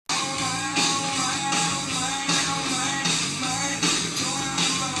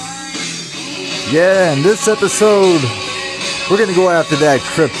Yeah, in this episode, we're going to go after that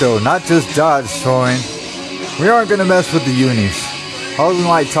crypto, not just Dogecoin. We aren't going to mess with the unis. All we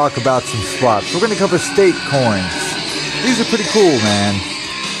might talk about some swaps. We're going to cover state coins. These are pretty cool, man.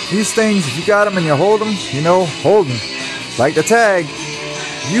 These things, if you got them and you hold them, hold them. Like the tag,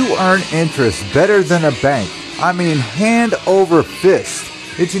 you earn interest better than a bank. I mean, hand over fist.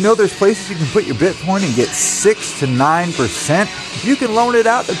 Did you know there's places you can put your Bitcoin and get 6 to 9%? You can loan it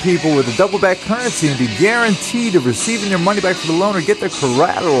out to people with a double-back currency and be guaranteed of receiving their money back from the loan or get their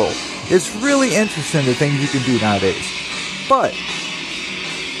collateral. It's really interesting the things you can do nowadays. But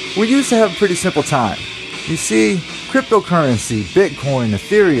we used to have a pretty simple time. You see, cryptocurrency, Bitcoin,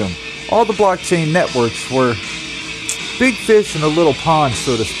 Ethereum, all the blockchain networks were big fish in a little pond,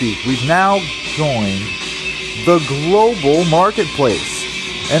 so to speak. We've now joined the global marketplace.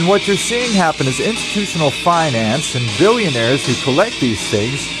 And what you're seeing happen is institutional finance and billionaires who collect these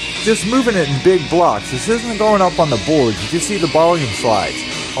things just moving it in big blocks. This isn't going up on the boards. You just see the volume slides.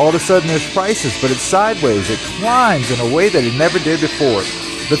 All of a sudden there's prices, but it's sideways. It climbs in a way that it never did before.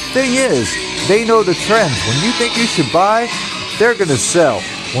 The thing is, they know the trends. When you think you should buy, they're going to sell.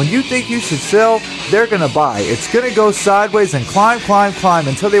 When you think you should sell, they're going to buy. It's going to go sideways and climb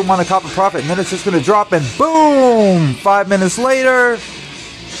until they want to cop a profit, and then it's just going to drop and boom! 5 minutes later,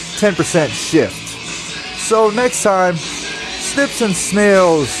 10% shift. So next time, snips and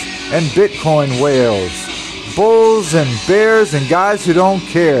snails and Bitcoin whales, bulls and bears and guys who don't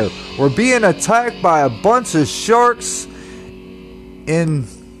care. We're being attacked by a bunch of sharks in,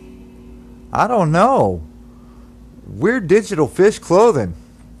 I don't know, weird digital fish clothing.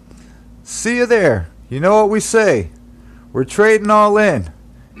 See you there. You know what we say. We're trading all in.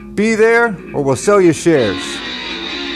 Be there or we'll sell you shares.